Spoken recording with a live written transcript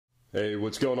Hey,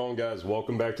 what's going on, guys?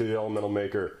 Welcome back to the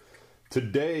ElementalMaker.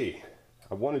 Today,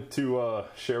 I wanted to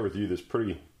share with you this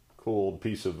pretty cool old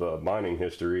piece of mining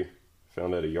history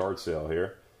found at a yard sale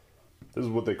here. This is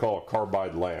what they call a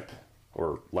carbide lamp,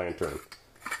 or lantern.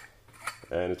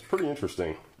 And it's pretty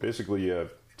interesting. Basically, you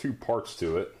have two parts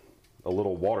to it. A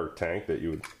little water tank that you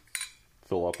would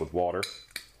fill up with water,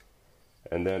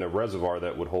 and then a reservoir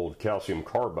that would hold calcium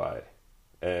carbide.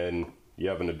 And you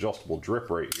have an adjustable drip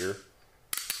right here.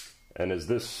 And as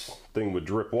this thing would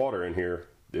drip water in here,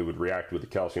 it would react with the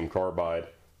calcium carbide,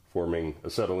 forming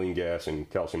acetylene gas and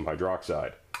calcium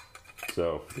hydroxide.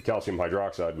 So the calcium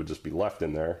hydroxide would just be left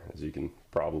in there, as you can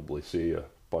probably see, a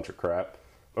bunch of crap.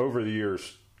 Over the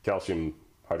years, calcium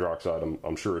hydroxide,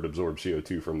 I'm sure it absorbs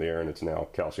CO2 from the air, and it's now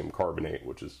calcium carbonate,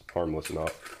 which is harmless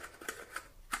enough.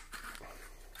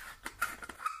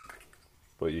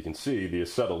 But you can see the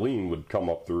acetylene would come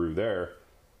up through there,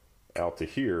 out to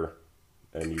here,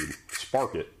 and you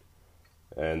spark it,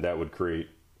 and that would create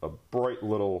a bright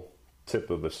little tip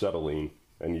of acetylene,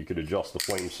 and you could adjust the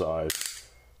flame size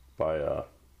by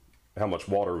how much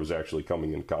water was actually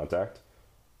coming in contact.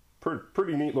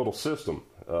 Pretty neat little system.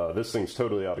 This thing's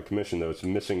totally out of commission though. It's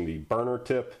missing the burner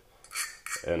tip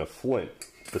and a flint.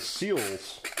 The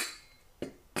seals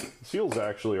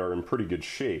actually are in pretty good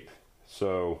shape,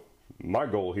 so my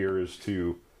goal here is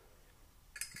to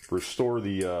restore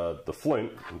the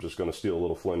flint. I'm just going to steal a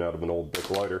little flint out of an old Bic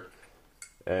lighter,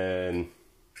 and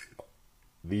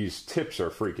these tips are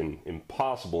freaking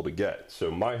impossible to get.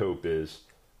 So my hope is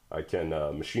I can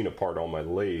machine a part on my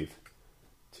lathe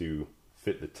to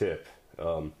fit the tip.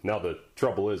 Now the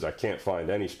trouble is I can't find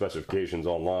any specifications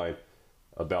online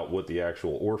about what the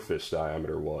actual orifice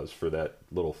diameter was for that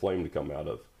little flame to come out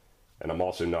of, and I'm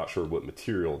also not sure what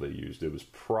material they used. It was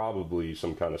probably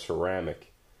some kind of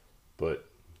ceramic, but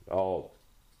I'll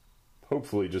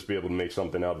hopefully just be able to make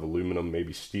something out of aluminum,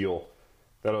 maybe steel.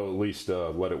 That'll at least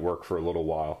let it work for a little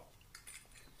while.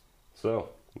 So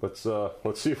let's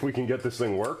see if we can get this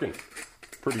thing working.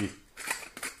 Pretty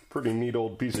neat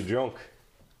old piece of junk.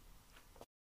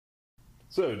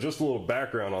 So just a little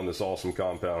background on this awesome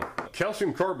compound.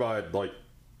 Calcium carbide, like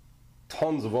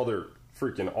tons of other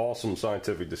freaking awesome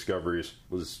scientific discoveries,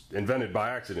 was invented by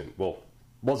accident. Well,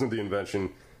 wasn't the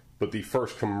invention, but the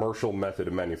first commercial method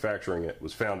of manufacturing it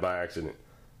was found by accident.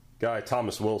 Guy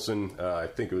Thomas Wilson, I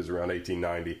think it was around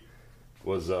 1890,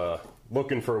 was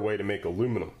looking for a way to make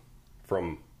aluminum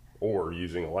from ore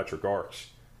using electric arcs.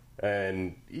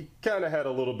 And he kind of had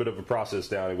a little bit of a process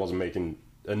down. He wasn't making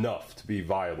enough to be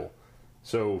viable.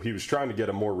 So he was trying to get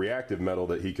a more reactive metal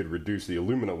that he could reduce the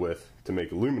alumina with to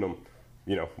make aluminum.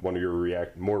 You know, one of your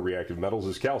more reactive metals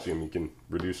is calcium. You can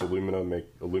reduce alumina, make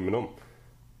aluminum.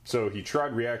 So he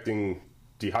tried reacting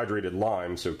dehydrated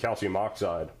lime, so calcium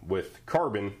oxide, with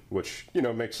carbon, which, you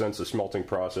know, makes sense, a smelting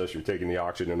process. You're taking the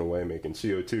oxygen away, making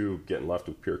CO2, getting left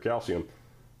with pure calcium.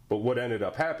 But what ended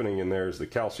up happening in there is the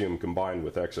calcium combined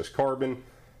with excess carbon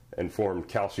and formed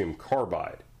calcium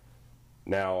carbide.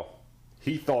 Now,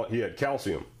 he thought he had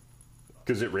calcium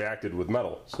because it reacted with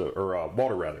metal, or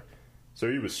water rather.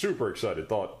 So he was super excited,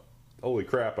 thought, holy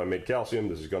crap, I made calcium,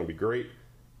 this is going to be great.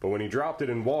 But when he dropped it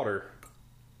in water,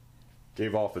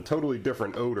 gave off a totally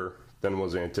different odor than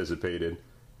was anticipated,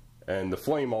 and the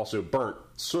flame also burnt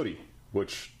sooty,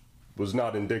 which was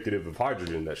not indicative of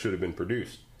hydrogen that should have been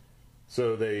produced.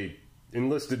 So they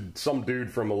enlisted some dude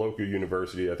from a local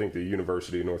university, I think the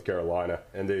University of North Carolina,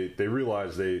 and they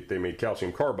realized they made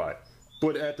calcium carbide.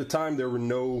 But at the time there were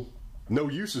no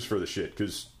uses for the shit,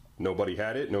 because nobody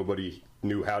had it, nobody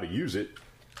knew how to use it,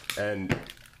 and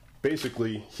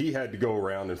basically he had to go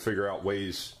around and figure out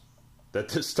ways that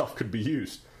this stuff could be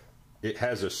used. It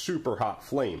has a super hot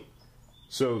flame.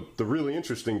 So the really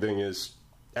interesting thing is,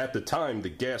 at the time, the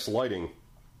gas lighting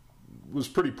was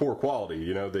pretty poor quality.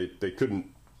 You know, they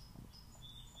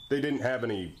didn't have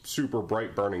any super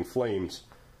bright burning flames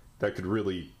that could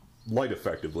really light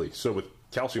effectively. So with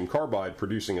calcium carbide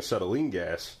producing acetylene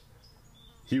gas,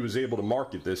 he was able to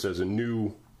market this as a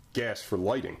new gas for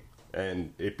lighting,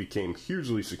 and it became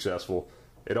hugely successful.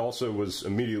 It also was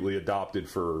immediately adopted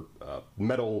for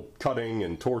metal cutting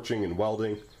and torching and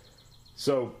welding.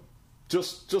 So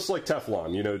just like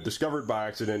Teflon, you know, discovered by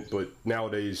accident, but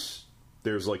nowadays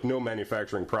there's like no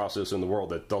manufacturing process in the world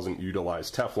that doesn't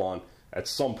utilize Teflon at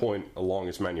some point along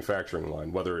its manufacturing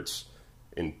line, whether it's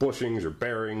in bushings or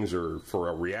bearings or for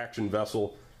a reaction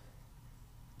vessel.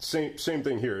 Same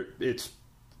thing here. It's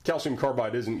calcium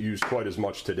carbide isn't used quite as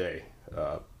much today.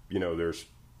 You know, there's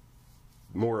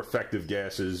more effective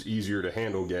gases, easier to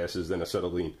handle gases than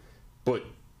acetylene. But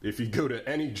if you go to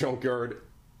any junkyard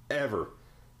ever,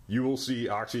 you will see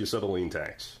oxyacetylene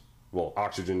tanks. well,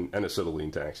 oxygen and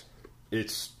acetylene tanks.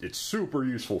 It's super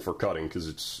useful for cutting because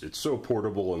it's so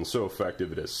portable and so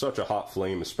effective. It has such a hot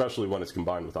flame, especially when it's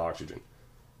combined with oxygen.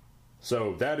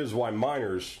 So that is why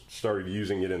miners started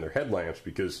using it in their headlamps,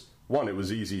 because one, it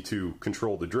was easy to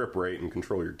control the drip rate and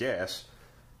control your gas,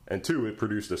 and two, it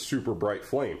produced a super bright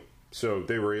flame. So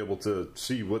they were able to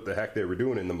see what the heck they were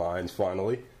doing in the mines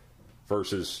finally,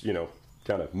 versus, you know,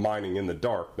 kind of mining in the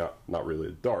dark. Not really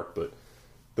the dark, but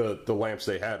the lamps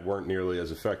they had weren't nearly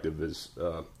as effective as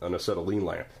an acetylene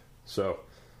lamp. So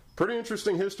pretty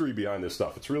interesting history behind this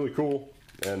stuff. It's really cool,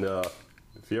 and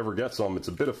if you ever get some, it's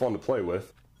a bit of fun to play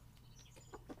with.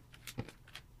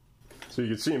 So you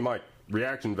can see in my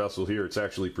reaction vessel here, it's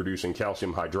actually producing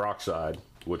calcium hydroxide,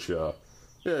 which yeah,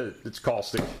 it's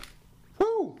caustic.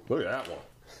 Woo! Look at that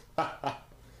one.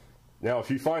 Now, if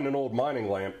you find an old mining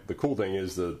lamp, the cool thing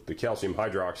is the calcium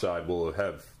hydroxide will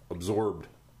have absorbed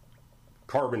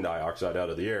carbon dioxide out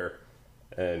of the air,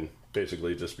 and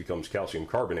basically it just becomes calcium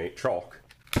carbonate, chalk.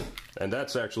 And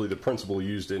that's actually the principle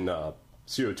used in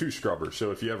CO2 scrubbers.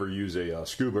 So if you ever use a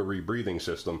scuba rebreathing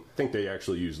system, I think they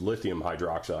actually use lithium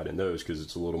hydroxide in those because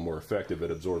it's a little more effective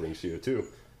at absorbing CO2.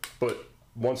 But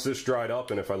once this dried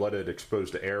up, and if I let it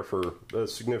expose to air for a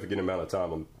significant amount of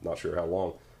time, I'm not sure how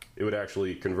long, it would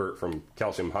actually convert from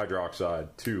calcium hydroxide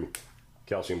to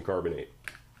calcium carbonate.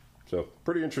 So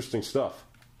pretty interesting stuff.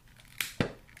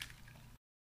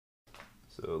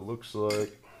 So it looks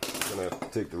like I'm going to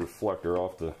take the reflector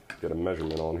off to get a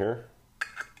measurement on here.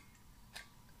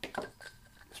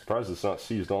 Surprised it's not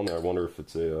seized on there. I wonder if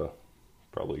it's a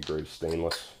probably a grade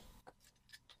stainless.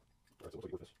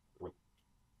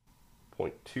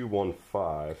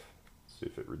 0.215. See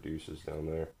if it reduces down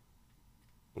there.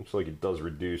 Looks like it does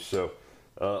reduce. So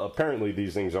apparently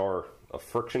these things are a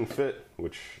friction fit,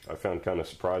 which I found kind of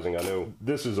surprising. I know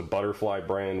this is a Butterfly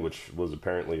brand, which was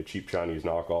apparently a cheap Chinese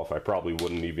knockoff. I probably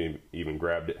wouldn't even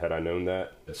grabbed it had I known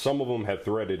that. Some of them have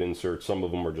threaded inserts, some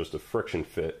of them are just a friction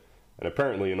fit. And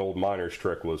apparently an old miner's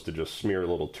trick was to just smear a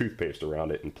little toothpaste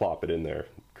around it and plop it in there. It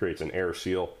creates an air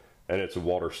seal, and it's a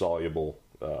water-soluble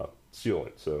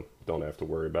sealant, so don't have to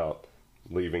worry about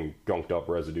leaving gunked up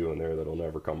residue in there that'll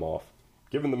never come off.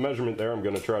 Given the measurement there, I'm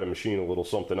going to try to machine a little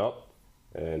something up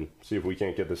and see if we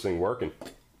can't get this thing working.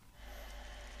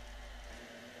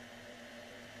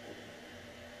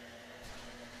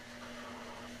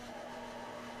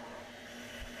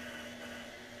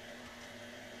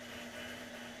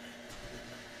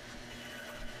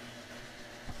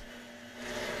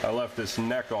 I left this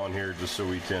neck on here just so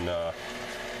we can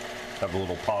have a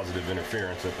little positive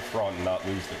interference at the front and not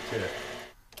lose the tip.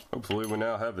 Hopefully we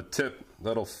now have a tip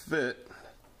that'll fit.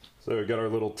 So we got our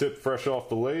little tip fresh off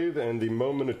the lathe and the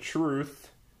moment of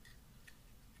truth.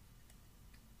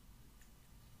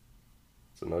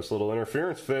 It's a nice little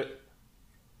interference fit.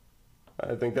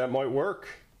 I think that might work.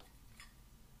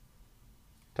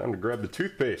 Time to grab the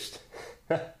toothpaste.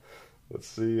 Let's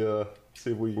see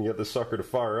if we can get this sucker to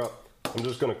fire up. I'm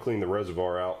just going to clean the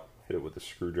reservoir out, hit it with a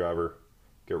screwdriver,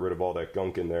 get rid of all that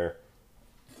gunk in there.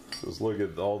 Just look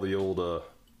at all the old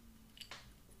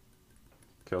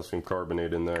calcium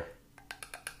carbonate in there.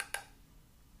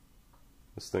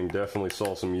 This thing definitely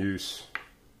saw some use,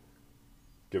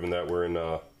 given that we're in,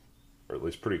 or at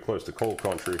least pretty close to coal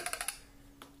country.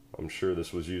 I'm sure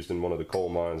this was used in one of the coal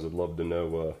mines. I'd love to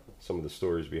know some of the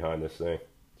stories behind this thing.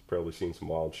 It's probably seen some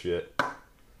wild shit.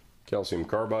 Calcium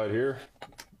carbide here,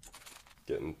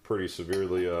 getting pretty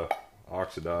severely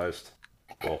oxidized.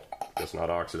 Well, I guess not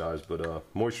oxidized, but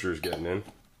moisture is getting in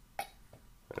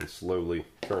and slowly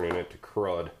turning it to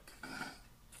crud,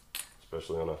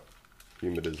 especially on a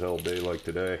humid as hell day like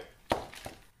today.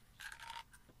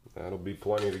 That'll be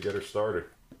plenty to get her started.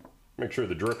 Make sure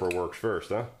the dripper works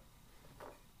first, huh?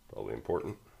 Probably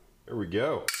important. There we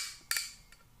go.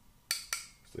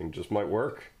 This thing just might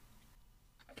work.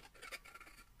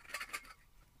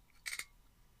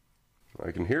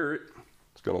 I can hear it.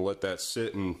 It's going to let that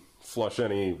sit and flush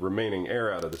any remaining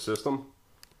air out of the system.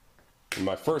 And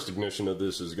my first ignition of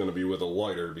this is going to be with a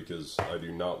lighter because I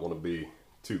do not want to be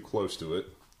too close to it,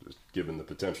 just given the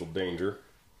potential danger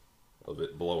of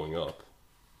it blowing up.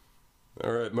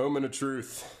 Alright, moment of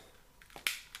truth.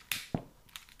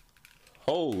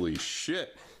 Holy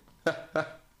shit! See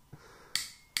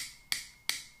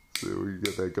if we can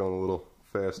get that going a little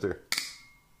faster.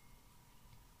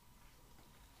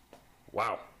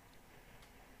 Wow.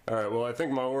 Alright, well I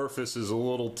think my orifice is a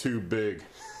little too big.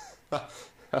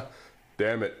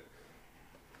 Damn it.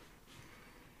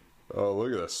 Oh,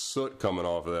 look at the soot coming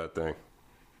off of that thing.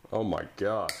 Oh my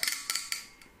god.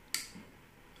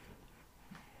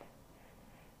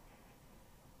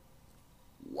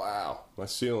 Wow, my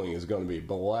ceiling is going to be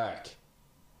black.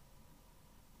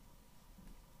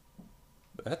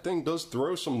 That thing does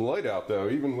throw some light out though,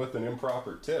 even with an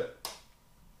improper tip.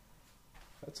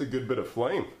 That's a good bit of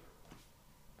flame.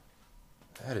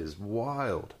 That is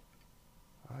wild.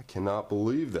 I cannot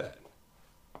believe that.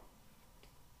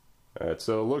 Alright,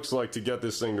 so it looks like to get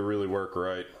this thing to really work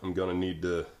right, I'm going to need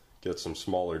to get some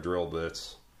smaller drill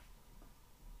bits.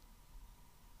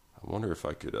 I wonder if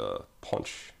I could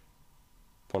punch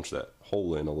that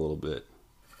hole in a little bit.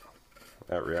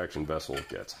 That reaction vessel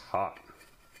gets hot.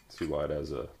 See why it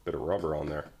has a bit of rubber on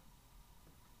there.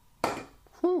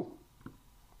 Whew!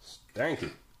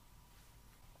 Stanky.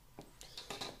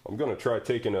 I'm going to try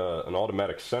taking an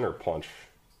automatic center punch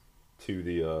to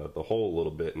the hole a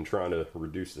little bit and trying to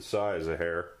reduce the size a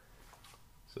hair.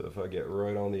 So if I get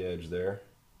right on the edge there,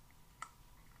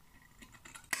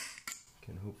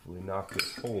 can hopefully knock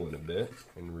this hole in a bit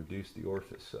and reduce the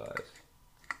orifice size.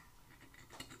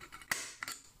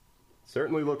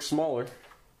 Certainly looks smaller.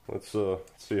 Let's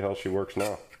see how she works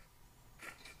now.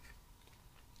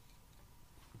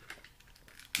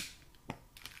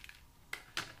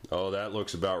 Oh, that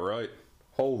looks about right.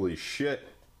 Holy shit.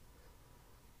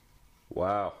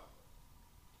 Wow.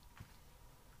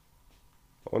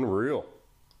 Unreal.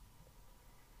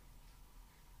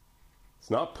 It's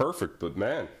not perfect, but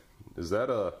man, is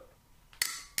that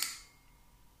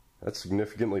that's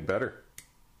significantly better.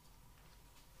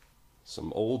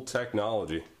 Some old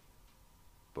technology,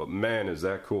 but man, is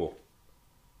that cool.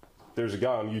 There's a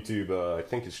guy on YouTube, I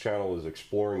think his channel is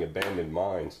Exploring Abandoned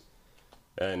Mines,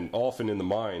 and often in the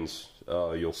mines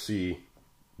you'll see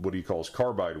what he calls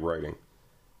carbide writing,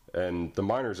 and the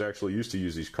miners actually used to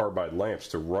use these carbide lamps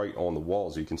to write on the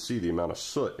walls. You can see the amount of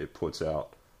soot it puts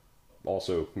out.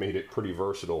 Also made it pretty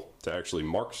versatile to actually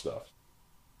mark stuff.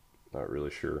 Not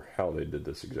really sure how they did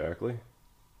this exactly.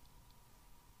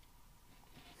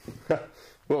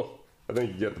 Well, I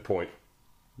think you get the point.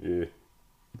 Yeah,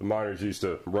 the miners used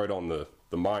to write on the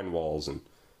mine walls and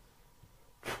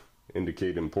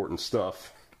indicate important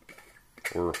stuff,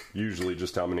 or usually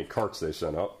just how many carts they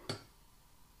sent up.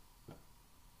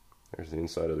 There's the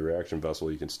inside of the reaction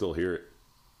vessel. You can still hear it.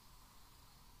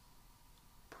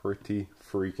 Pretty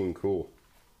freaking cool.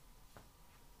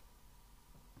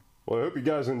 Well, I hope you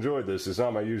guys enjoyed this. It's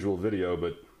not my usual video,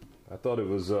 but I thought it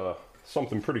was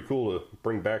something pretty cool to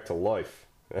bring back to life.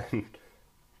 And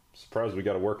surprised we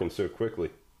got it working so quickly.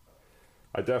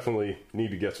 I definitely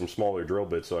need to get some smaller drill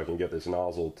bits so I can get this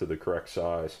nozzle to the correct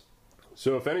size.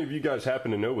 So if any of you guys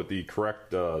happen to know what the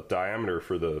correct diameter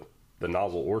for the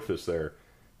nozzle orifice there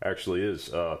actually is,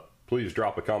 please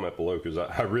drop a comment below, because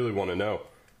I really want to know.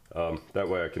 That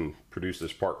way I can produce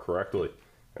this part correctly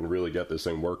and really get this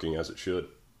thing working as it should.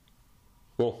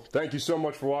 Well, thank you so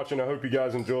much for watching. I hope you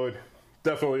guys enjoyed.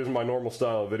 Definitely isn't my normal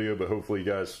style of video, but hopefully you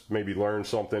guys maybe learned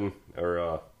something, or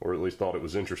at least thought it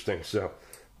was interesting. So,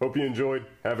 hope you enjoyed.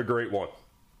 Have a great one.